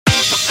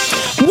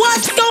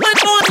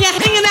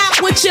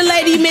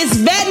lady, Miss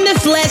Vet in the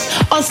Flesh,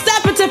 on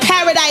Step Into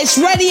Paradise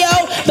Radio.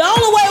 The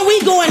only way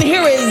we going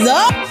here is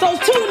up. So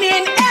tune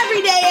in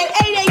every day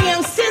at 8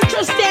 a.m.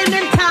 Central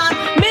Standard Time.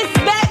 Miss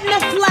Vet in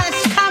the Flesh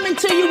coming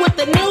to you with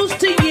the news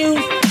to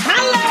use.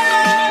 Holla!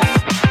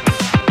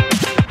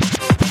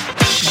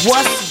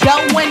 What's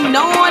going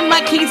on,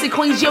 my kings and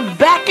queens? You're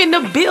back in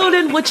the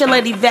building with your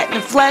lady Vet in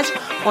the Flesh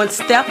on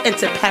Step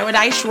Into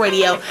Paradise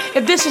Radio.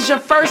 If this is your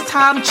first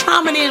time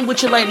chiming in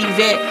with your lady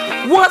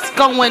Vet, what's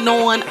going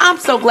on? I'm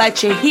so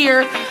glad you're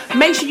here.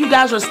 Make sure you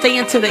guys are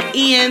staying to the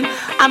end.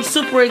 I'm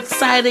super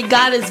excited.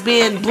 God has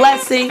been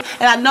blessing,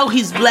 and I know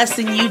He's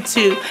blessing you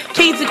too.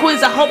 Kings and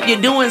queens, I hope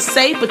you're doing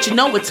safe, but you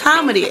know what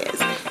time it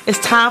is. It's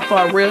time for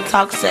a real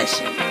talk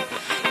session.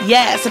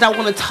 Yes, and I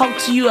want to talk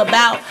to you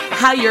about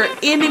how your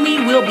enemy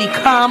will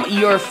become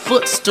your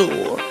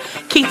footstool.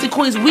 Kings and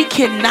queens, we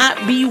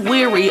cannot be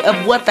weary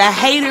of what the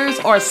haters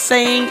are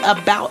saying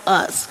about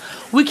us.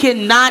 We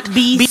cannot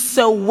be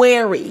so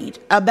worried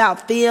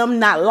about them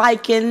not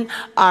liking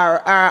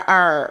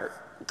our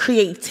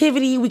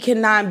creativity. We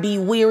cannot be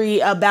weary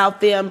about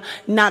them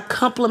not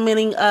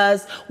complimenting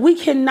us. We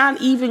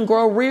cannot even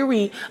grow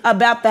weary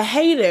about the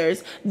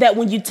haters that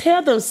when you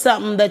tell them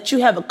something that you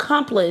have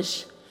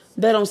accomplished,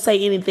 they don't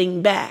say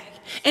anything back.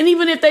 And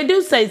even if they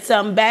do say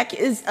something back,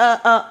 it's a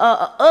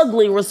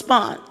ugly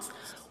response.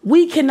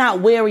 We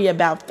cannot worry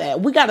about that.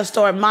 We got to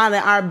start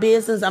minding our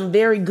business. I'm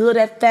very good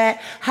at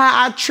that.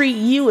 How I treat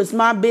you is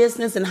my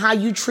business, and how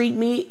you treat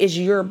me is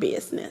your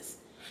business.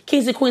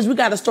 Kings and queens, we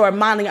got to start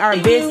minding our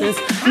business.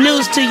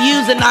 News to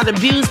use and not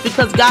abuse,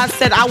 because God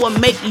said, I will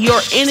make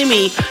your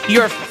enemy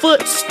your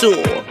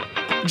footstool.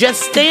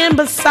 Just stand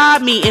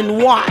beside me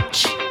and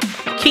watch.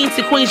 Kings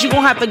and queens, you're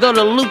going to have to go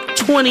to Luke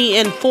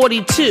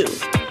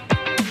 20:42.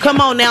 Come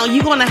on now,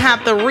 you're going to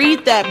have to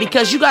read that,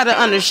 because you got to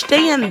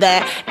understand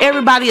that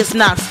everybody is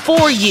not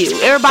for you.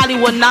 Everybody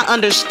will not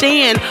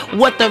understand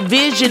what the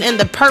vision and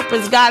the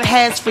purpose God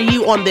has for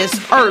you on this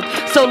earth.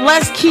 So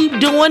let's keep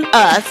doing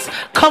us.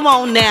 Come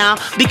on now,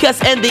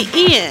 because in the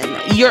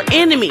end, your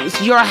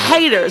enemies, your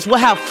haters will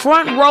have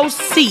front row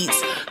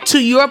seats to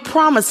your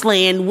promised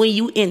land when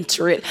you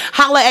enter it.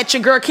 Holla at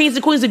your girl, kings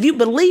and queens. If you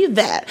believe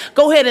that,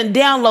 go ahead and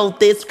download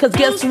this, because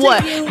guess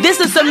what? This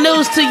is some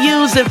news to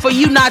use and for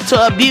you not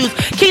to abuse.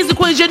 Kings and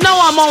queens, you know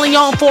I'm only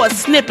on for a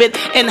snippet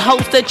in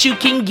hopes that you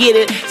can get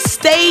it.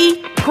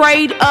 Stay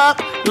prayed up,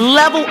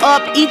 level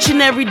up each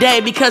and every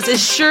day, because it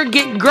sure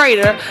get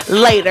greater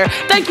later.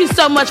 Thank you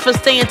so much for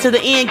staying to the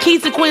end.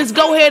 Kings and queens,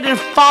 go ahead and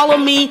follow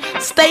me.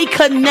 Stay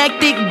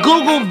connected.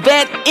 Google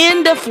Vet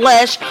in the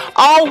Flesh,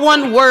 all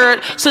one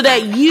word, so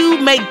that you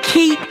may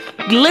keep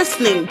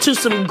listening to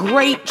some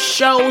great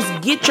shows.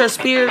 Get your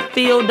spirit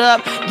filled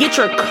up, get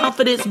your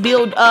confidence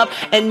built up,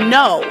 and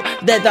know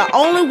that the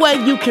only way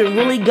you can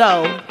really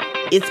go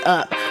is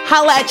up.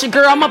 Holla at your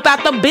girl. I'm up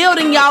out the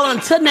building, y'all.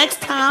 Until next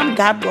time,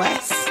 God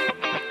bless.